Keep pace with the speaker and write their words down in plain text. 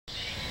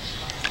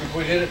If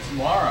we did it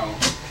tomorrow.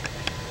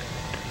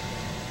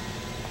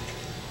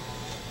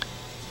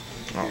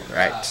 All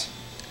right.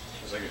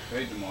 Because I get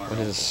paid tomorrow. What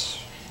is?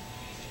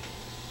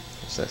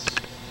 What's this?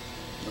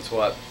 That's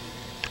what?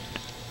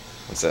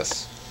 What's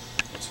this?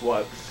 That's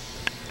what?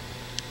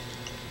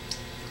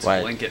 It's What?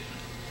 a blanket.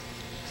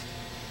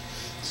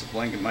 It's a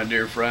blanket, my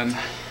dear friend.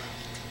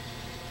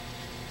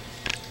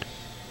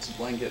 It's a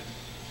blanket.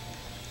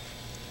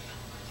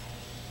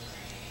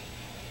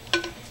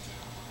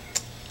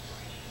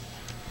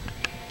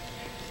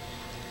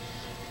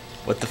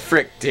 What the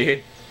frick,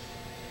 dude?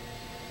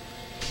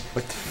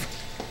 What the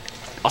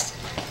frick? Awesome.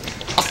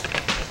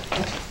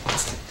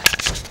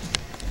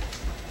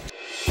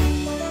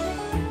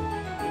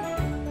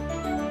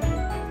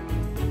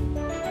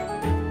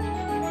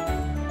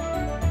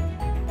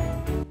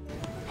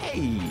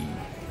 Hey,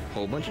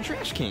 whole bunch of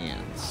trash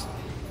cans.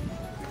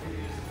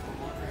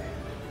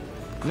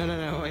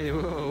 No, wait,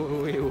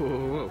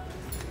 whoa.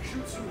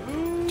 Shoot some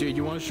hoops. Dude,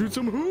 you want to shoot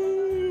some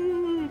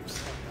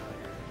hoops?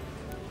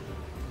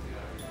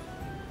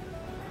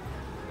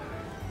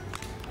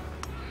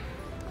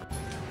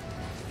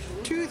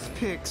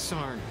 Toothpicks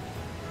aren't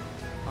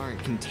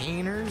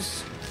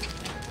containers.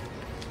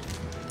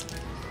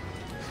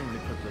 Somebody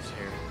put this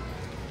here.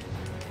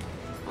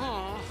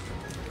 Aw,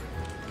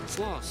 it's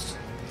lost.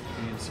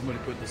 And somebody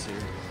put this here.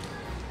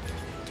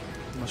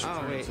 Must Oh,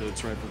 return it wait. to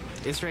its rightful.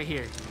 It's right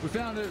here. We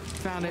found it.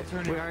 Found it.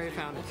 We'll turn We already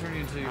found it. We'll turn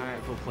it into your All right.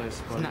 rightful place,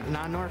 It's buddy.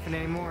 not an orphan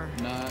anymore.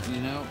 Not,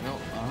 you know, no.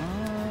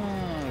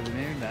 Ah,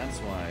 maybe that's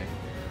why.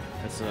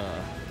 It's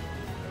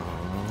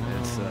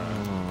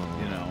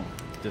you know,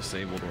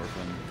 disabled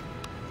orphan.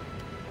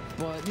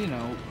 But you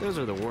know, Those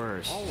are the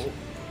worst. all. No,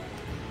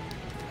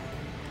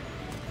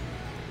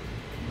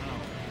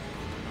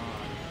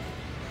 not.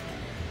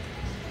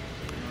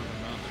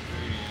 Not the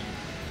gradient.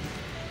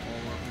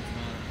 All orphans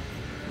matter.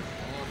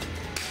 All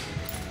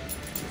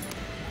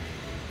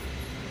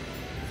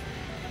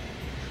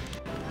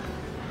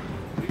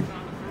we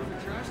found the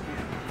perfect trash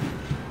can,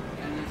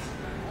 and it's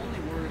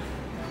only worth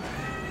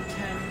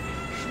 10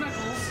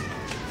 schmeckles.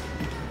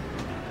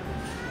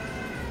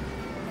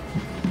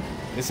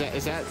 Is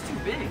that It's too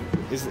big.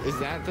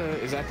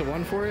 is that the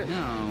one for it?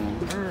 No,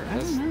 or I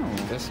don't know.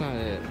 That's not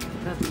it.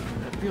 That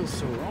feels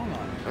so wrong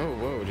on it. Oh,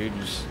 whoa, dude,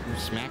 you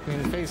smack me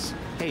in the face.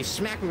 Hey,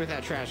 smack me with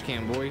that trash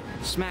can, boy.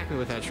 Smack me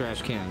with that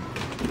trash can.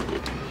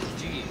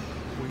 Gee,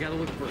 we gotta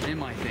look for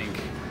M, I think.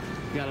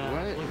 We gotta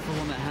What? look for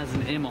one that has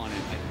an M on it,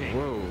 I think.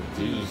 Whoa,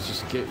 dude, it's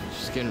just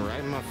getting right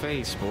in my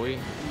face, boy.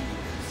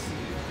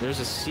 There's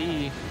a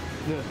C.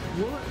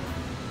 What?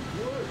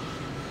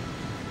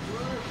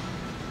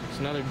 There's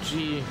another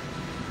G.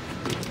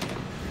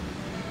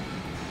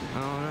 I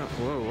don't know.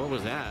 Whoa, what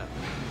was that?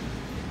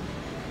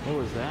 What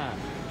was that?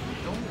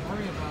 Don't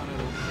worry about it,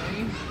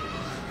 okay?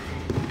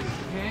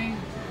 Okay?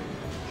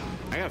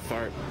 I got a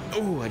fart.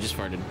 Oh, I just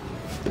farted.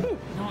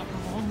 Not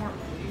one more,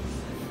 please.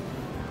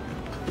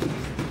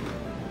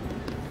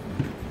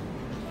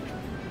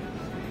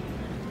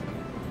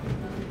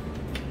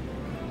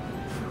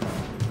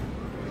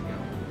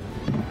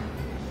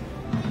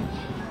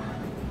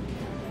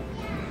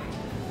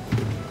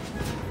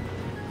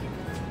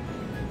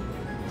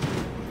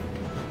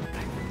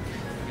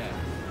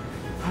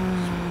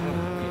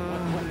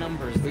 What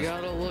number is this? We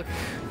gotta look.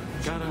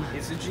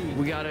 It's a G.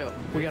 We got a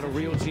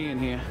real G in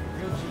here.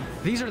 Real G.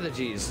 These are the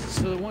G's.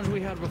 So the ones we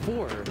had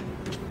before.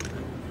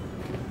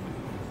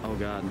 Oh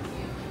God.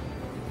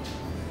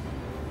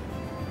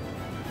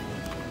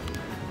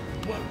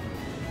 Whoa.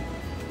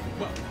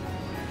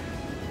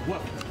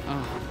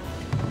 Oh.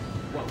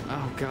 Whoa.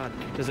 Oh God.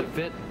 Does it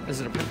fit?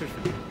 Is it a perfect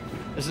fit?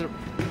 Is it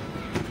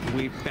a...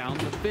 We found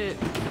the fit.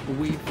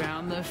 We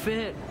found the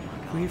fit.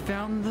 We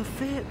found the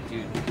fit.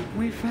 Dude.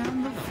 We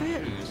found the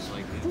fit.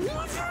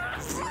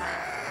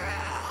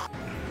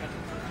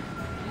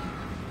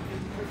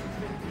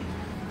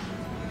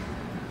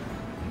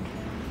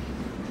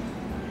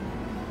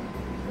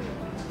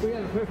 We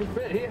got a perfect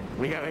fit here.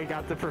 We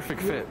got the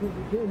perfect fit.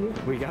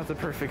 We got the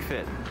perfect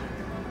fit.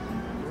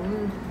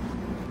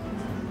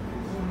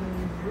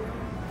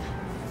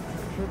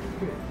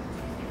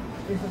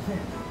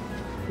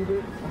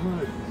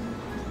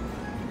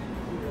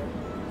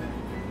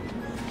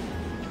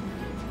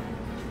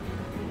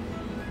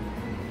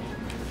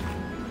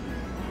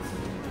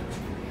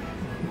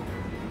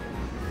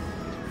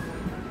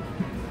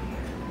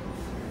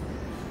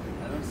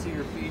 I don't see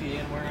your feety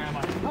in. Where am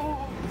I?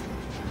 Oh.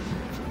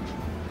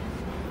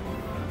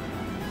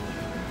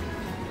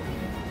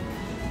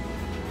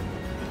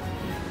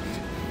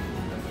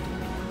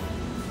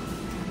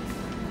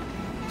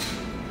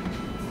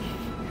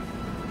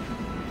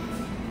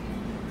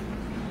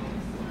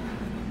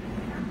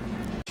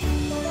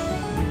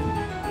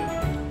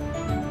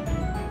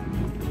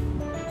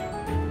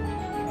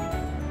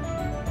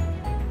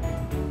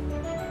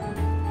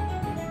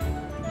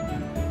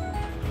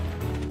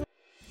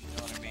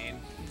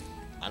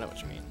 I know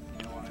what you mean.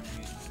 You know what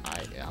I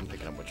mean? Yeah, I'm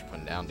picking up what you're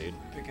putting down, dude.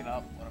 Picking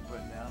up what I'm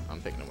putting down.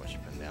 I'm picking up what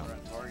you're putting down. We're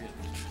at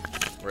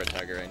Target. We're at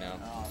Target right now,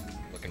 Um,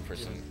 looking for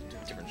some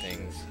different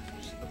things.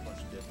 Just a bunch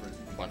of different.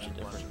 bunch of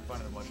different.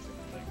 Finding a bunch of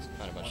different things.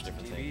 Found a bunch of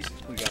different things.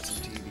 We got some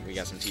TVs. We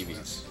got some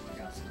TVs.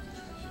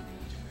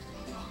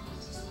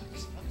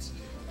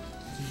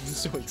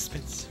 So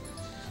expensive.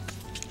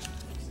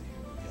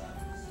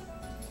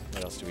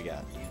 What else do we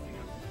got?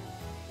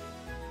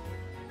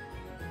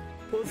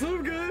 What's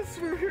up, guys?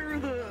 We're here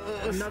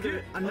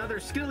with another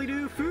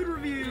Skilly-Doo food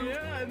review.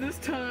 Yeah, and this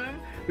time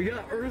we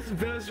got Earth's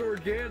Best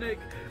organic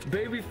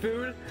baby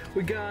food.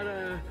 We got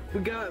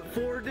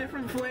 4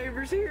 different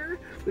flavors here.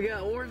 We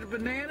got orange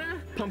banana,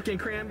 Pumpkin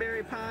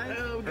cranberry pie.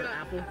 we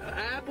got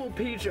apple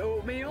peach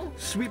oatmeal,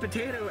 Sweet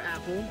potato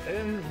apple.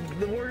 and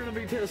we're gonna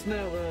be testing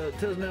out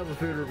the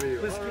food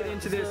review. Let's get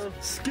into this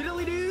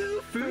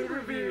Skilly-Doo food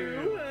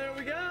review. There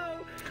we go.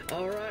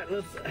 All right,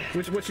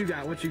 What you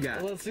got? What you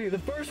got? let's see. The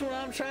first one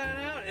I'm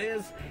trying out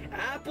is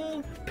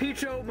apple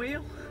peach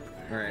oatmeal.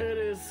 All right. It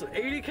is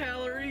 80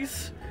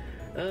 calories.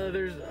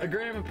 There's a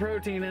gram of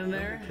protein in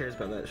there. Who cares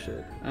about that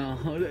shit?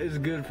 Oh, that is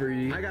good for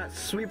you. I got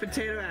sweet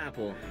potato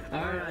apple.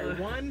 All right, right.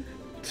 1,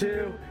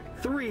 2,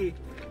 3.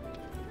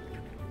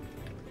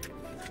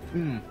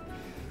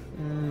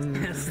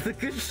 That's the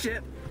good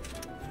shit.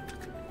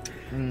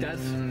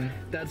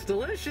 That's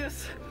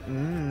delicious.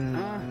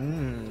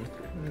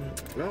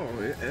 Oh,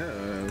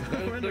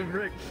 yeah. What the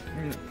frick?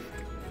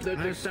 That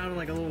just sounded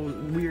like a little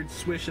weird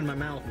swish in my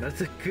mouth. That's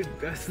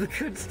the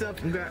good stuff.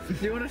 Okay.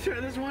 Do you want to try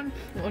this one?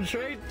 Want to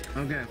trade?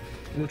 Okay,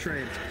 we'll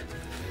trade.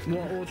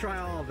 We'll try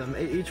all of them.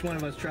 Each one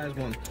of us tries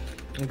one.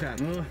 Okay.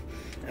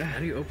 How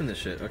do you open this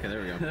shit? Okay,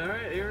 there we go. All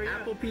right, here we go.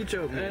 Apple peach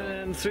oatmeal. And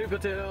then sweet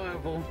potato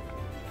apple.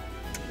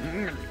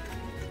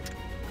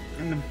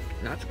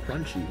 That's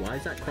crunchy. Why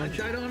is that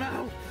crunchy? I don't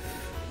know.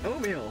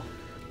 Oatmeal.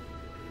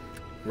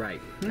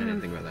 Right. I didn't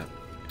think about that.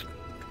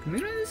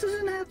 This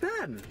isn't that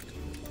bad.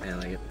 I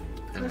like it.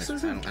 I This don't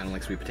isn't-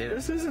 like sweet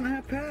potatoes. This isn't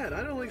that bad.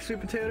 I don't like sweet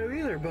potato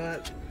either,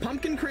 but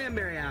Pumpkin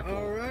cranberry apple.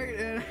 all right.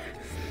 And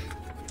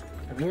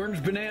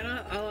orange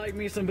banana. I like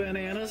me some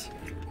bananas.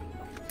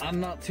 I'm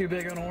not too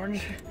big on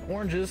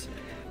oranges.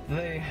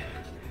 They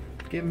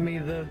give me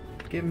the.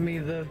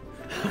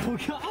 Oh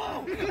god!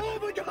 Oh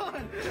my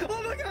god!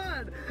 Oh my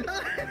god!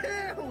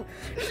 Ew!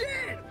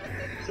 Shit!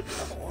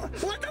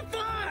 What the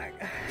fuck?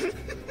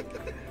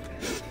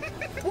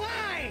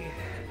 Why?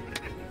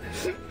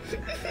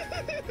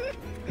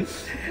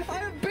 I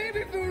have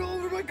baby food all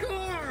over my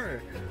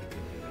car!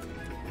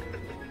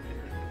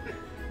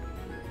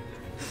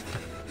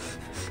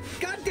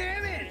 God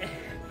damn it!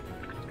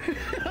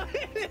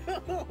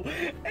 Ew!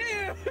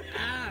 Ew!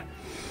 Ah!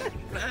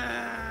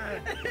 Ah!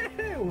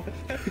 Ew!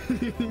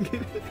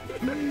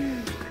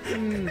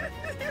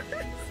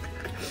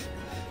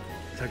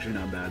 It's actually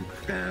not bad.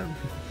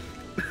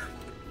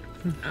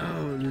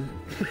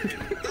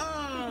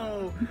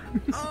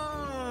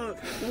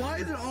 Why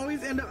does it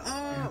always end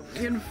up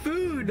in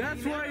food?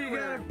 That's why you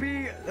gotta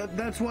be.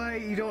 That's why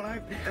you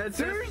don't.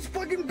 There's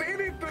fucking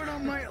baby food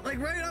on my, like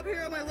right up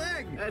here on my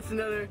leg. That's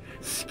another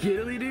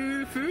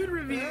Skilly-Doo food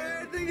review.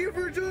 Alright, thank you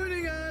for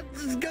joining us.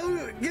 Just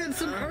go get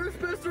some Earth's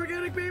Best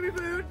organic baby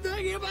food.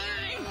 Thank you,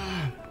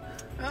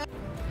 bye.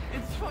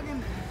 It's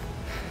fucking.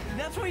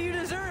 That's what you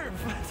deserve.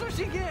 That's what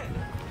you get.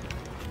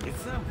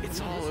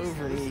 It's all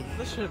over me.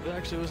 This shit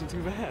actually wasn't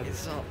too bad.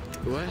 It's all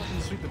what?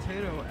 Sweet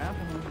potato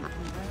apple wasn't too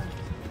bad.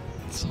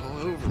 It's all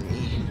over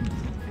me.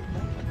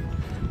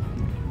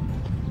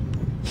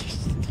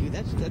 Dude,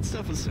 that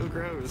stuff is so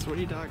gross. What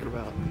are you talking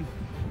about?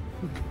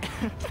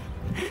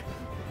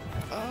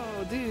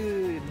 Oh,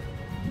 dude.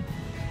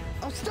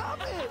 Oh, stop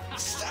it!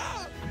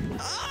 Stop!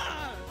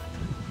 Ah!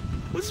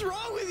 What's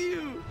wrong with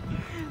you?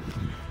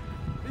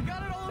 You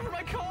got it all over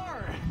my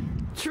car.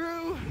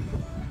 True.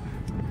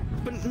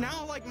 But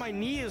now, like, my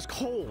knee is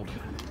cold.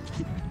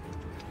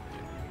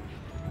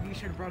 You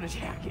should have brought a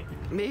jacket.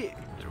 Me?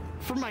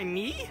 For my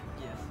knee?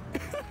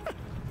 Yes.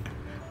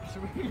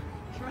 Should we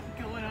try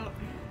going out?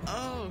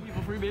 Oh.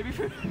 Evil free baby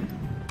food.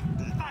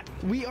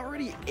 We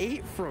already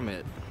ate from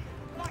it.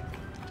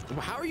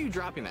 How are you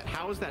dropping that?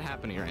 How is that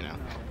happening right now?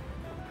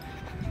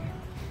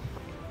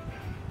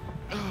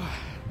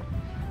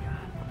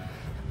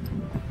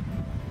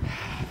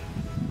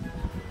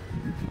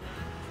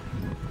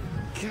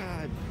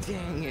 God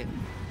dang it.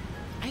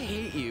 I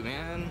hate you,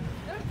 man.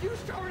 You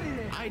started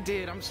it. I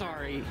did, I'm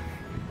sorry.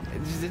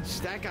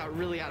 That got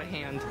really out of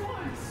hand. For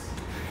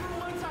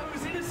once I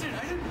was innocent.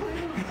 I didn't blame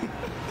you.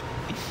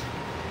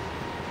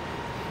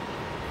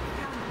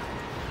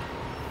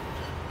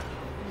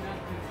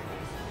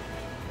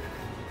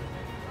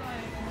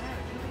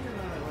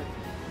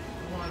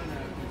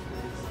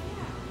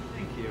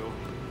 Thank you.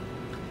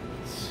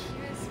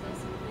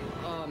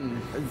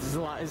 It's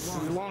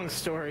a long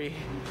story.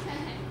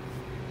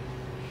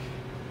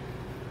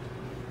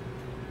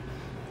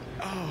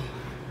 Oh.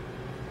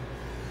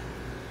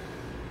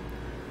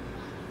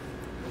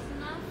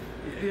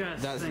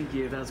 Yes, thank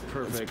you. That's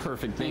perfect. That's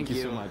perfect. Thank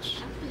you so much.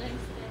 Have a nice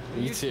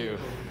day. You too.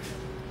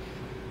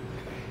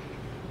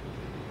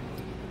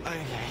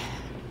 Okay.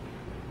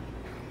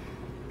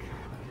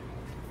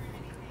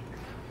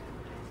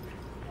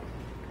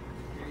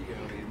 Here you go,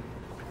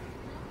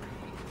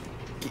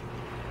 dude.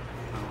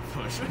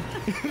 push. What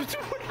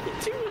are you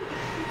doing?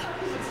 I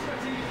was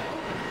expecting it to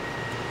open.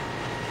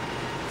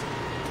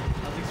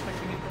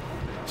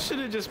 Should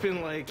have just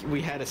been like,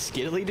 we had a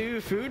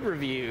skiddly-doo food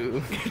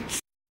review. Come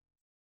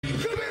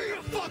here,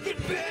 you fucking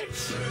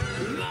bitch!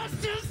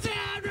 Must have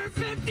stabbed her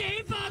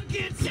 50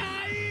 fucking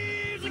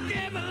times! I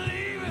can't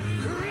believe it!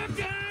 Ripped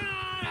it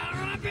out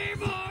right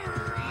before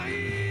her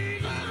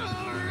eyes!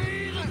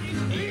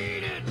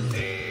 Eat it!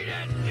 Eat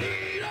it!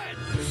 Eat it!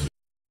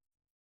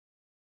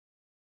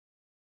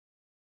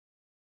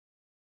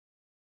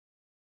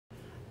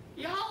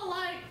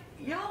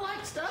 Y'all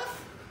like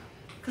stuff?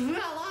 Cause we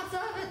got lots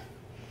of it.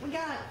 We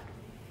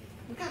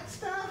got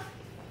stuff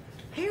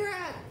here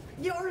at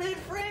Your Dead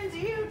Friends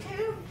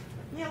YouTube.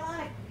 You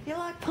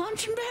like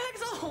punching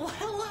bags? Oh,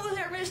 hello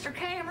there, Mr.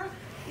 Camera.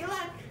 You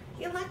like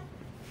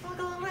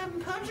fucking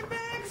 11 punching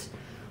bags?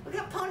 We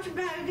got punching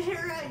bags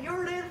here at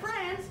Your Dead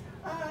Friends.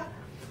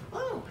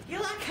 Oh, you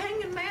like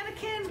hanging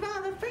mannequins by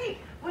their feet?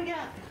 We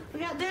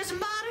got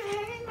disembodied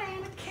hanging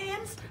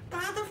mannequins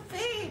by their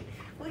feet.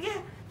 We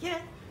got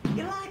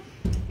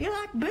you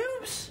like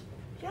boobs?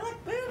 You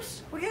like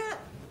boobs? We got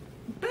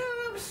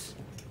boobs.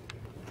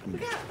 We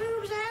got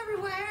boobs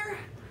everywhere.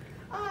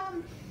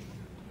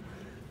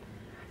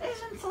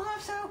 Isn't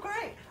life so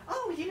great?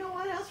 Oh, you know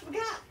what else we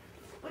got?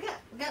 We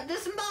got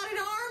disembodied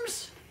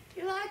arms.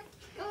 You like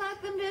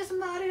them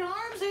disembodied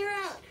arms here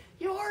at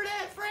Your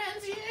Dead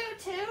Friends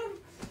YouTube?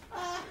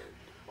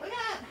 We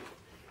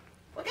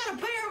got a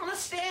pair of